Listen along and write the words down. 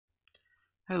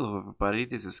Hello everybody,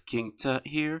 this is King Tut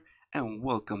here, and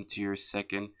welcome to your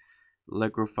second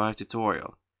Allegro 5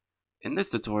 tutorial. In this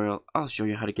tutorial, I'll show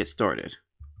you how to get started.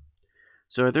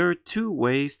 So there are two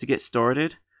ways to get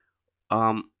started.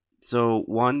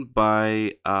 One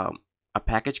by a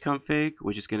package config,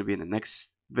 which is going to be in the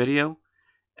next video,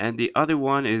 and the other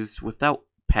one is without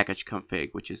package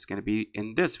config, which is going to be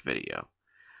in this video.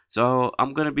 So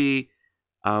I'm going to be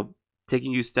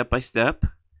taking you step by step,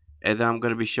 and then I'm going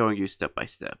to be showing you step by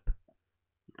step.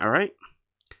 Alright,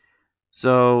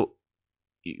 so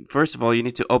first of all, you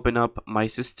need to open up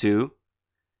MySys2.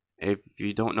 If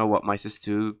you don't know what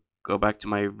MySys2, go back to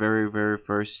my very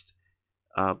first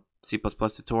C++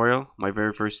 tutorial, my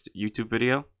very first YouTube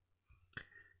video.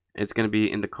 It's going to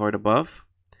be in the card above.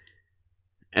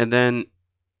 And then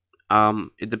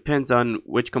it depends on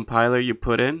which compiler you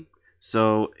put in.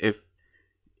 So if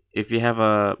you have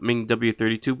a MingW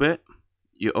 32-bit,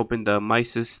 you open the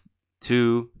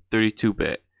MySys2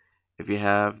 32-bit. If you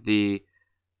have the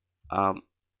MingW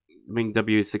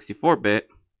 64-bit,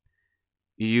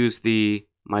 you use the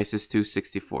MySys2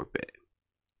 64-bit.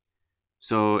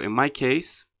 So in my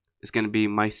case, it's going to be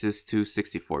MySys2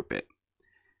 64-bit.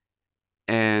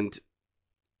 And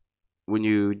when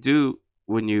you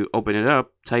open it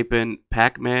up, type in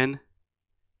pacman-s,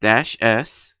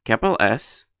 capital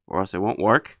S, or else it won't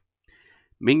work,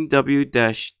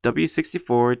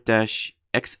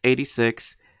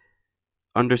 MingW-W64-x86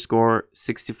 underscore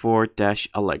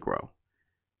 64-Allegro.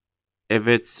 If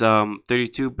it's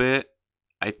 32-bit,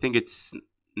 I think it's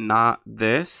not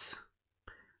this.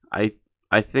 I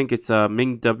think it's a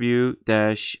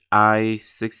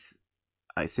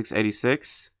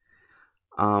MingW-I686.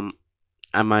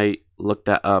 I might look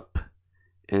that up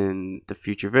in the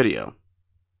future video.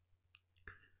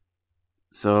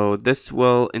 So this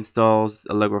will install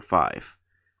Allegro 5.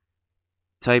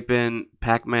 Type in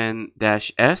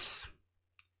pacman-s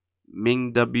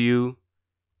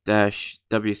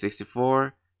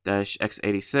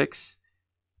MingW-W64-x86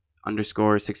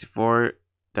 underscore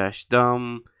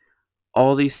 64-dum,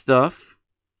 all these stuff,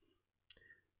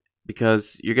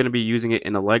 because you're going to be using it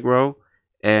in Allegro,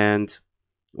 and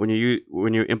when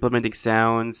you're implementing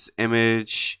sounds,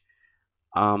 image,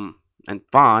 and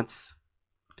fonts,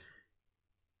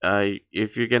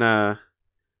 if you're gonna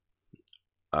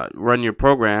run your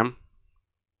program,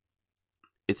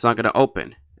 it's not gonna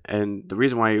open. And the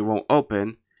reason why it won't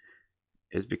open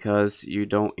is because you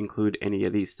don't include any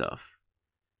of these stuff.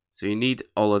 So you need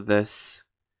all of this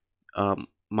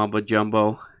mumbo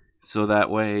jumbo, so that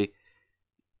way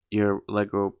your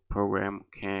Allegro program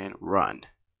can run.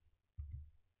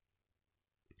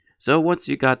 So once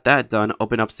you got that done,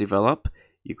 open up Cevelop,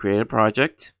 you create a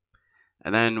project,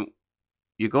 and then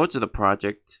you go to the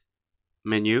project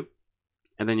menu,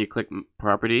 and then you click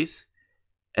properties,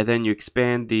 and then you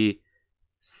expand the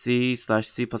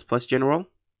C/C++ general,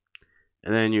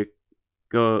 and then you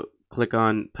go click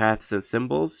on paths and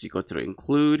symbols. You go to the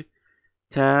include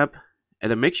tab,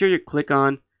 and then make sure you click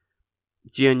on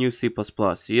GNU C++.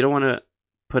 So you don't want to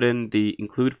put in the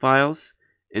include files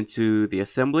into the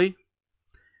assembly,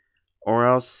 or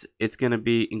else it's going to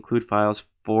be include files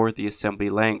for the assembly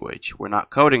language. We're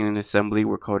not coding in assembly,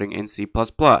 we're coding in C++.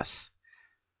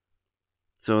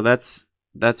 So that's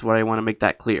what I want to make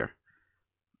that clear.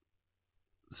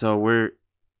 So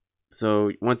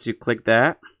once you click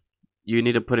that, you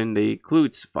need to put in the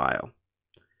includes file.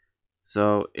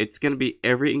 So it's going to be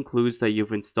every includes that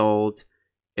you've installed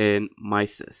in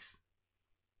MySys.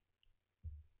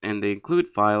 And the include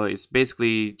file is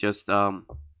basically just the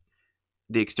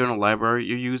external library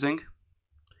you're using.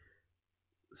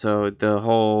 So the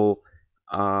whole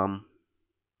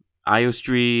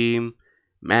IOStream,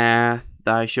 math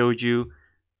that I showed you,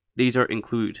 these are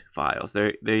include files.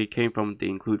 They came from the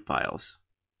include files.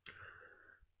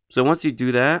 So once you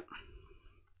do that,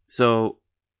 so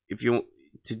if you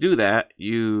to do that,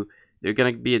 there's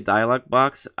gonna be a dialog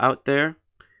box out there.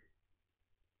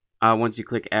 Once you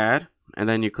click add, and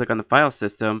then you click on the file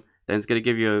system, then it's gonna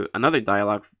give you another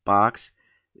dialog box.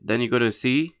 Then you go to the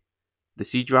C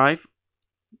drive,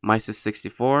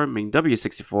 MySys64,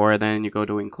 MingW64, and then you go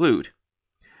to include.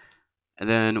 And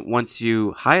then once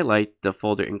you highlight the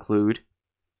folder include,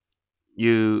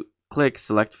 you click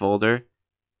select folder,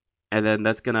 and then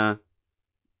that's gonna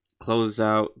close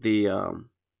out the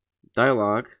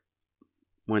dialog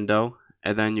window,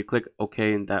 and then you click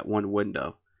OK in that one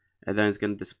window, and then it's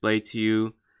gonna display to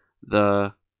you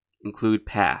the include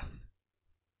path.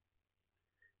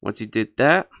 Once you did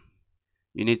that,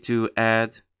 you need to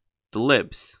add the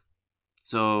libs.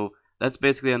 So that's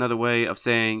basically another way of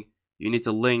saying you need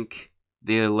to link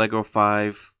the Allegro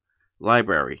 5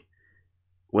 library.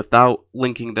 without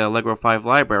linking the Allegro 5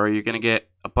 library, you're going to get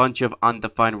a bunch of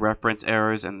undefined reference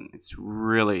errors, and it's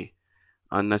really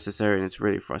unnecessary and it's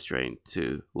really frustrating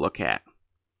to look at.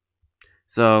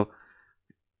 So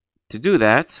to do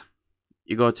that,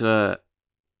 you go to the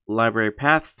Library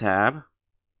Paths tab,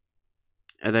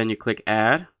 and then you click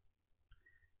Add,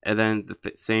 and then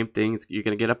the same thing, you're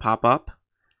going to get a pop-up,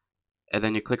 and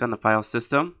then you click on the file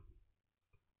system,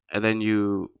 and then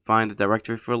you find the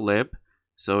directory for lib.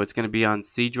 So it's going to be on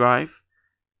C drive,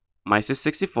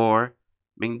 MySys64,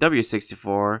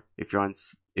 MingW64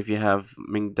 if you have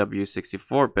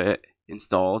MingW64-bit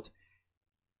installed,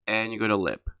 and you go to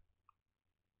lib.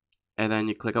 And then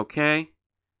you click OK,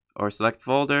 or select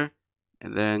folder,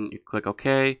 and then you click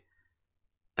OK.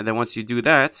 And then once you do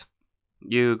that,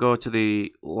 you go to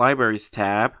the Libraries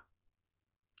tab,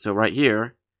 so right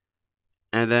here,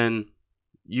 and then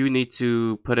you need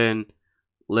to put in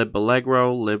lib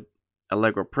Allegro, lib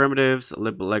Allegro primitives,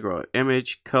 lib Allegro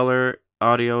image, color,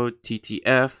 audio,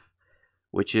 TTF,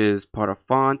 which is part of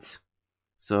font.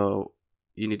 So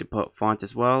you need to put font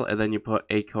as well, and then you put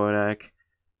a codec,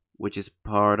 which is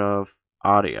part of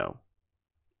audio.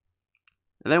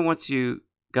 And then once you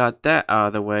got that out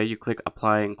of the way, you click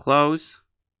apply and close,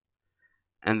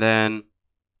 and then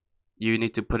you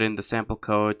need to put in the sample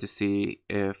code to see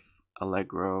if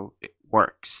Allegro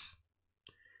works.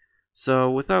 So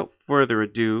without further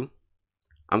ado,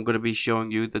 I'm going to be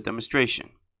showing you the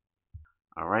demonstration.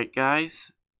 Alright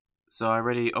guys, so I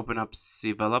already opened up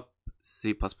Cevelop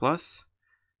C++.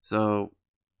 So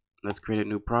let's create a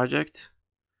new project.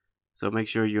 So make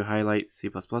sure you highlight C++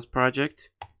 project,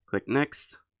 click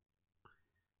next,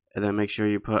 and then make sure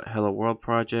you put hello world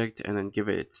project and then give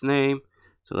it its name.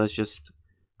 So let's just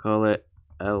call it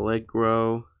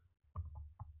Allegro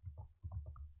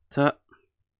tut.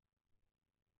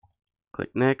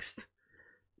 Click next,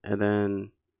 and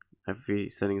then every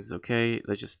setting is okay.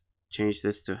 Let's just change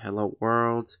this to hello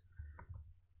world.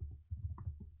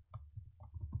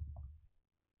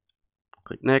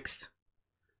 Click next,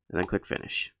 and then click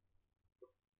finish.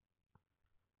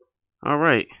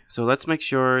 Alright, so let's make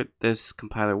sure this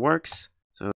compiler works.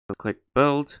 So click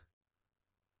build.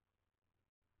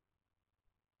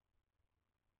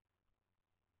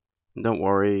 And don't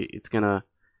worry, it's gonna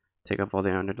take off all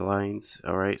the underlines.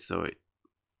 Alright, so it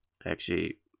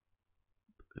actually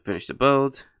finished the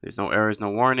build. There's no errors,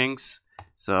 no warnings.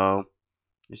 So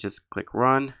let's just click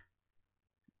run.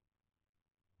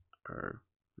 Or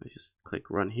let's just click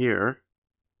run here.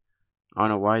 I don't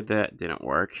know why that didn't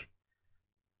work.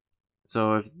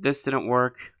 So if this didn't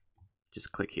work,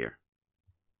 just click here.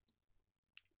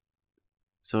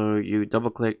 So you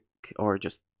double click, or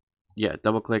just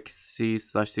double click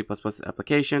C/C++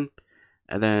 application,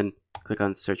 and then click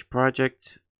on search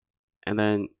project, and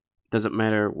then doesn't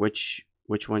matter which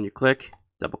one you click,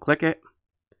 double click it,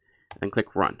 and then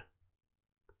click run.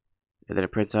 And then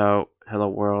it prints out hello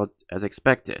world as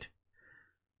expected.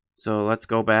 So let's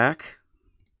go back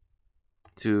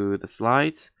to the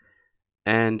slides,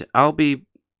 and I'll be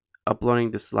uploading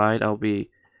the slide. I'll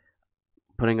be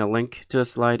putting a link to the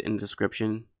slide in the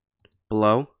description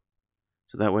below,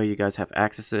 so that way you guys have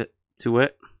access to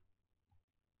it.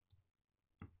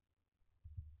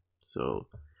 So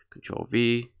Control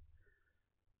V,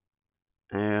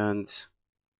 and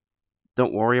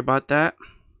don't worry about that.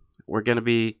 We're going to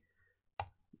be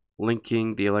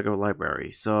linking the Allegro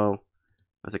library. So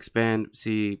let's expand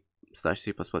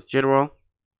C/C++ general,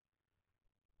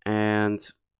 and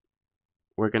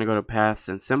we're going to go to paths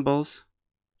and symbols,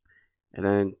 and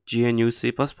then GNU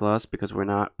C++, because we're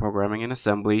not programming in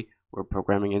assembly, we're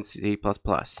programming in C++.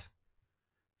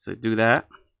 So do that,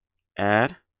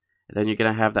 add, and then you're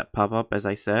going to have that pop up as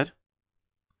I said,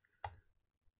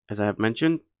 as I have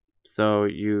mentioned. So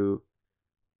you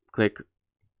click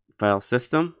file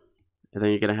system, and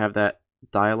then you're going to have that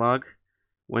dialog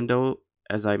window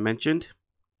as I mentioned.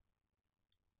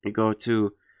 You go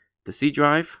to the C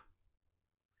drive,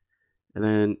 and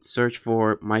then search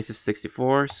for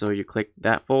MySys64. So you click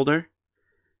that folder,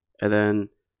 and then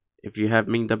if you have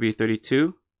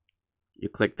MingW32, you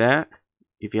click that.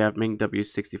 If you have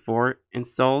MingW64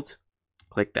 installed,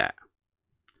 click that.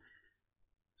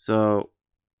 So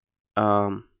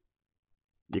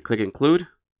you click include,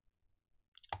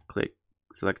 click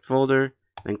select folder,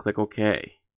 then click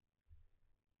OK.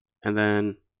 And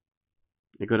then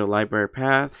you go to library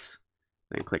paths,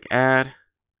 then click add,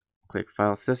 click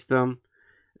file system,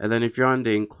 and then if you're on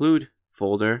the include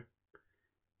folder,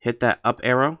 hit that up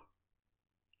arrow,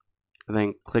 and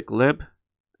then click lib,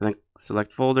 and then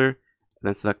select folder, and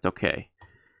then select OK.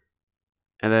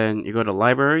 And then you go to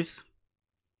libraries.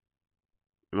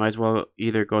 You might as well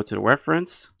either go to the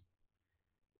reference,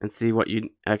 and see what you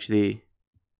actually,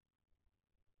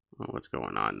 what's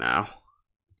going on now.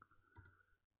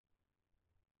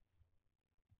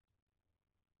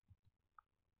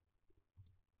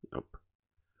 Nope.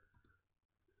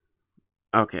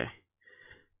 Okay.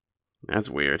 That's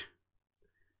weird.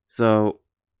 So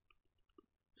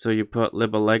you put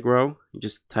liballegro, you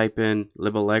just type in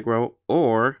liballegro,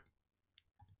 or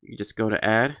you just go to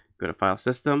add, go to file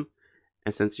system,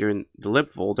 and since you're in the lib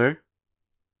folder,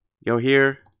 go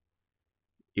here,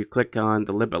 you click on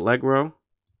the liballegro,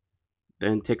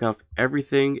 then take off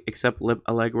everything except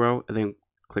liballegro, and then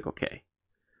click OK.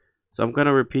 So I'm going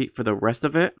to repeat for the rest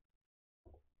of it.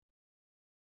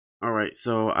 Alright,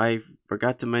 so I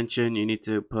forgot to mention you need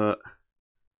to put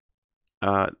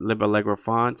liballegro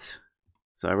font.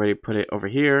 So I already put it over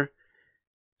here.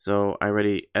 So I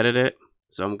already edited it.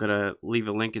 So I'm going to leave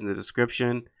a link in the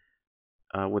description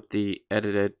with the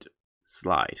edited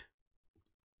slide.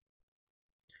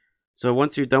 So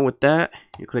once you're done with that,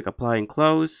 you click apply and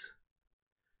close.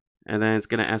 And then it's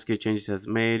going to ask you changes as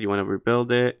made. You want to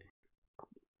rebuild it.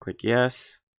 Click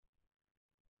yes.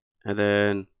 And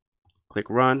then click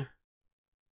run.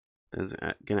 Then it's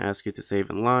going to ask you to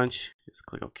save and launch. Just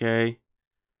click OK.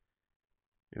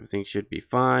 Everything should be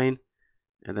fine.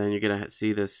 And then you're going to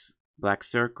see this black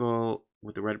circle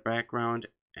with the red background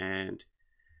and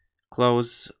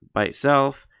close by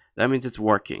itself. That means it's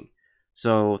working.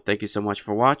 So thank you so much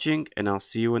for watching, and I'll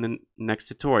see you in the next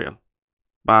tutorial.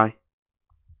 Bye.